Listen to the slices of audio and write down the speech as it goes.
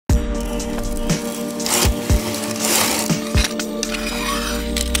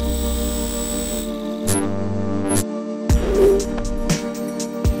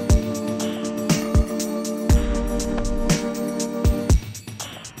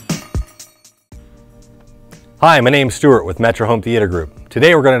Hi, my name's Stuart with Metro Home Theater Group.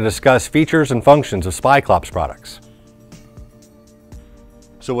 Today we're going to discuss features and functions of SpyClops products.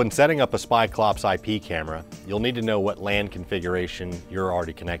 So when setting up a SpyClops IP camera, you'll need to know what LAN configuration you're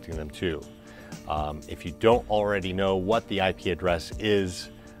already connecting them to. If you don't already know what the IP address is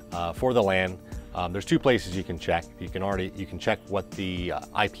for the LAN, there's two places you can check. You can check what the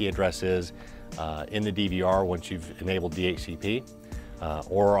IP address is in the DVR once you've enabled DHCP,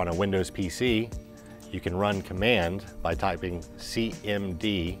 or on a Windows PC. You can run command by typing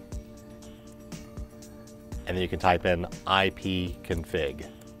cmd, and then you can type in ipconfig.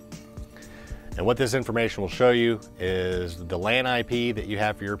 And what this information will show you is the LAN IP that you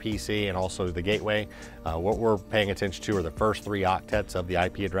have for your PC and also the gateway. What we're paying attention to are the first 3 octets of the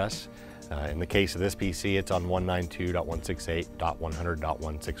IP address. In the case of this PC, it's on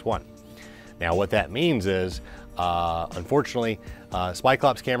 192.168.100.161. Now what that means is, unfortunately,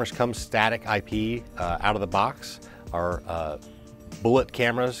 SpyClops cameras come static IP out of the box. Our bullet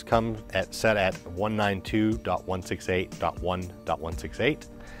cameras come set at 192.168.1.168,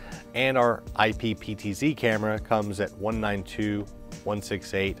 and our IP PTZ camera comes at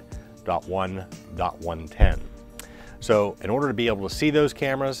 192.168.1.110. So in order to be able to see those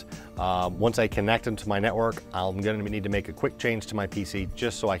cameras, once I connect them to my network, I'm going to need to make a quick change to my PC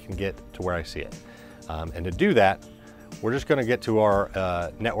just so I can get to where I see it. And to do that, we're just going to get to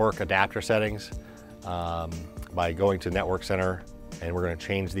our network adapter settings by going to Network Center, and we're going to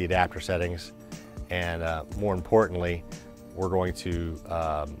change the adapter settings. And more importantly, we're going to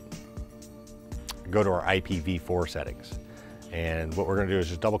go to our IPv4 settings. And what we're going to do is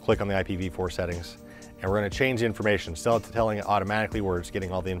just double click on the IPv4 settings, and we're going to change the information. Instead of telling it automatically where it's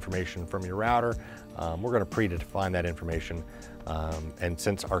getting all the information from your router, we're going to predefine that information. And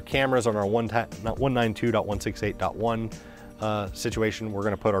since our cameras on our 192.168.1 situation, we're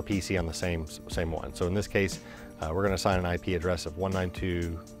going to put our PC on the same one. So in this case, we're going to assign an IP address of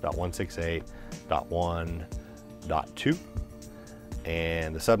 192.168.1.2.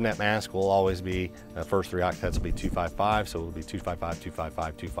 And the subnet mask will always be, the first 3 octets will be 255, so it'll be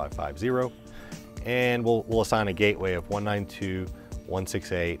 255.255.2550. And we'll assign a gateway of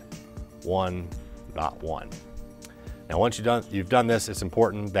 192.168.1.1. Now once you've done this, it's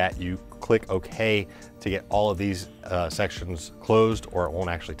important that you click OK to get all of these sections closed, or it won't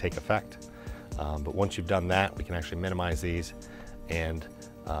actually take effect. But once you've done that, we can actually minimize these, and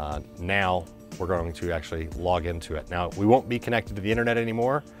now we're going to actually log into it. Now we won't be connected to the internet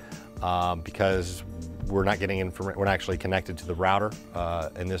anymore because we're not actually connected to the router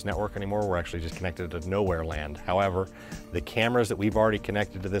in this network anymore. We're actually just connected to nowhere land. However, the cameras that we've already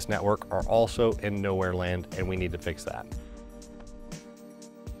connected to this network are also in nowhere land, and we need to fix that.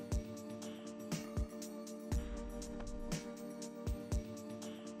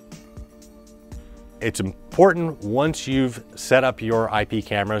 It's important once you've set up your IP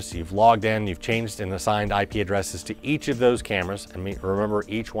cameras, you've logged in, you've changed and assigned IP addresses to each of those cameras, and remember,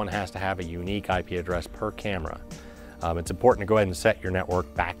 each one has to have a unique IP address per camera. It's important to go ahead and set your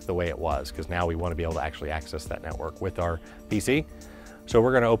network back the way it was, because now we want to be able to actually access that network with our PC. So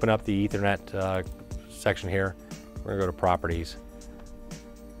we're going to open up the Ethernet section here. We're going to go to Properties,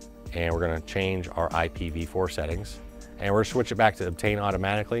 and we're going to change our IPv4 settings, and we're going to switch it back to Obtain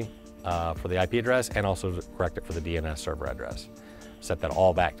Automatically for the IP address, and also to correct it for the DNS server address. Set that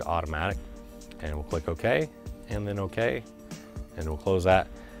all back to automatic, and we'll click OK, and then OK, and we'll close that.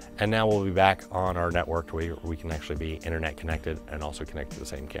 And now we'll be back on our network where we can actually be internet connected and also connect to the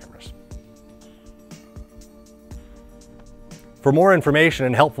same cameras. For more information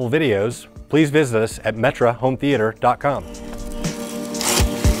and helpful videos, please visit us at metrohometheater.com.